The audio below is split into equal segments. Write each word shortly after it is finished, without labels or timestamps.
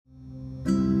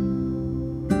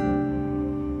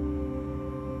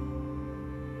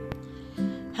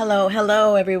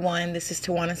Hello, everyone. This is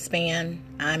Tawana Span.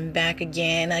 I'm back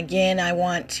again. I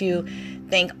want to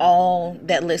thank all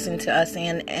that listen to us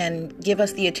and give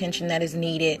us the attention that is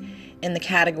needed in the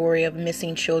category of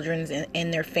missing children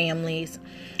and their families.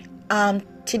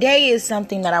 Today is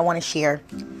something that I want to share.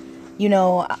 You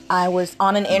know, I was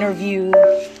on an interview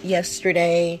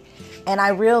yesterday, and I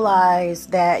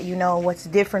realized that, what's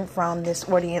different from this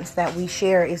audience that we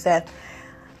share is that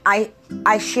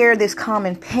I share this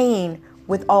common pain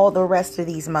with all the rest of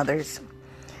these mothers.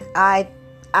 I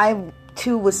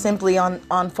too was simply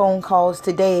on phone calls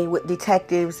today with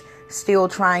detectives still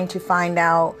trying to find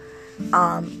out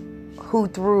who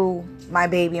threw my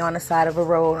baby on the side of a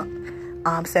road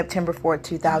September 4th,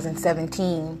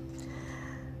 2017.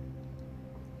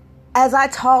 As I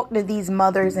talk to these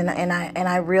mothers and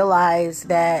I realize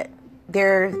that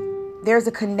there's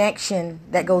a connection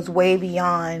that goes way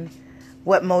beyond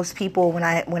what most people, when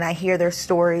I hear their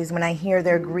stories, when I hear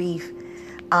their grief,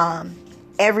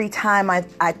 every time I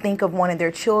think of one of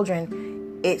their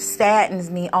children, it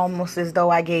saddens me almost as though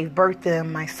I gave birth to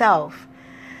them myself.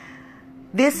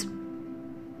 This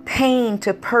pain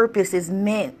to purpose is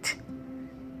meant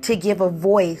to give a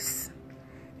voice,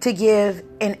 to give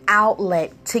an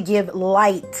outlet, to give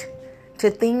light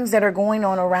to things that are going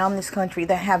on around this country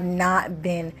that have not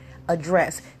been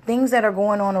addressed. Things that are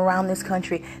going on around this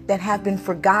country that have been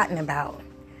forgotten about.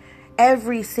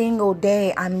 Every single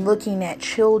day I'm looking at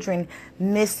children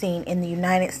missing in the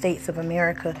United States of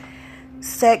America.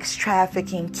 Sex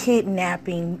trafficking,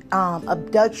 kidnapping,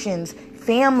 abductions,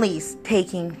 families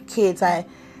taking kids. I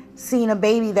seen a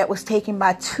baby that was taken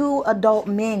by 2 adult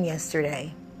men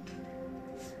yesterday.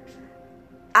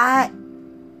 I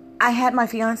had my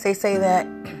fiance say that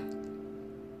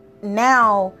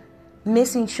now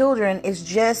missing children is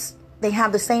just, they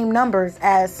have the same numbers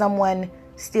as someone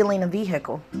stealing a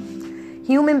vehicle.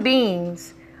 Human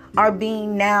beings are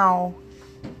being now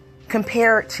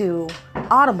compared to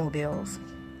automobiles.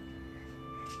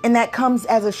 And that comes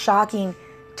as a shocking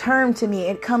term to me.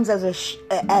 It comes as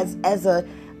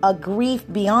a grief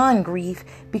beyond grief,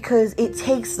 because it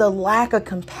takes the lack of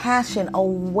compassion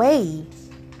away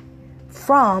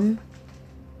from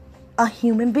a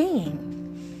human being.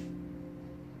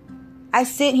 I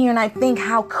sit here and I think,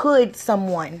 how could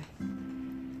someone?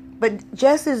 But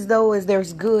just as though as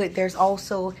there's good, there's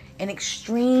also an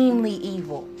extremely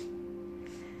evil.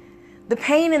 The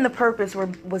pain and the purpose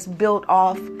was built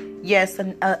off, yes,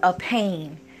 a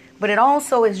pain. But it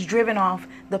also is driven off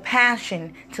the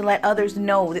passion to let others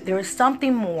know that there is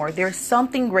something more, there is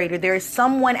something greater, there is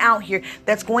someone out here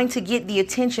that's going to get the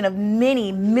attention of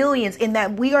many millions, and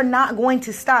that we are not going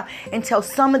to stop until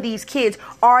some of these kids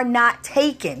are not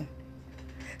taken.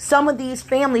 Some of these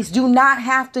families do not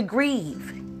have to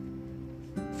grieve.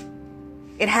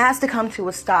 It has to come to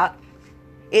a stop.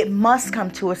 It must come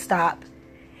to a stop.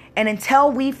 And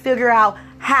until we figure out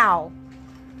how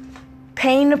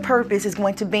Pain to Purpose is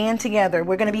going to band together,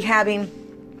 we're going to be having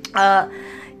a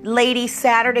lady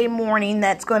Saturday morning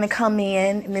that's going to come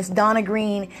in. Miss Donna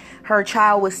Green, her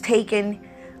child was taken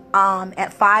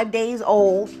at 5 days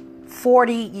old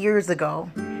 40 years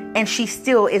ago. And she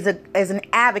still is an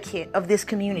advocate of this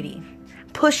community,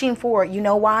 pushing forward. You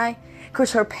know why?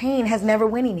 Because her pain has never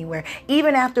went anywhere.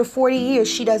 Even after 40 years,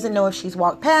 she doesn't know if she's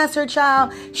walked past her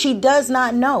child. She does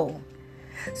not know.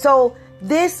 So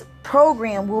this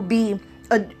program will be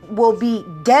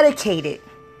dedicated.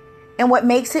 And what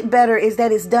makes it better is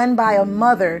that it's done by a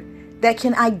mother that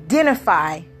can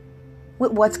identify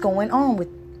with what's going on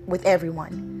with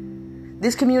everyone.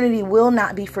 This community will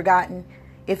not be forgotten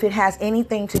if it has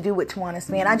anything to do with Tawana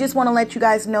Span. I just want to let you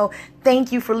guys know,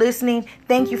 thank you for listening.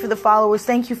 Thank you for the followers.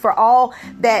 Thank you for all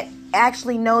that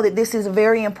actually know that this is a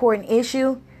very important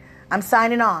issue. I'm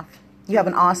signing off. You have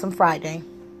an awesome Friday.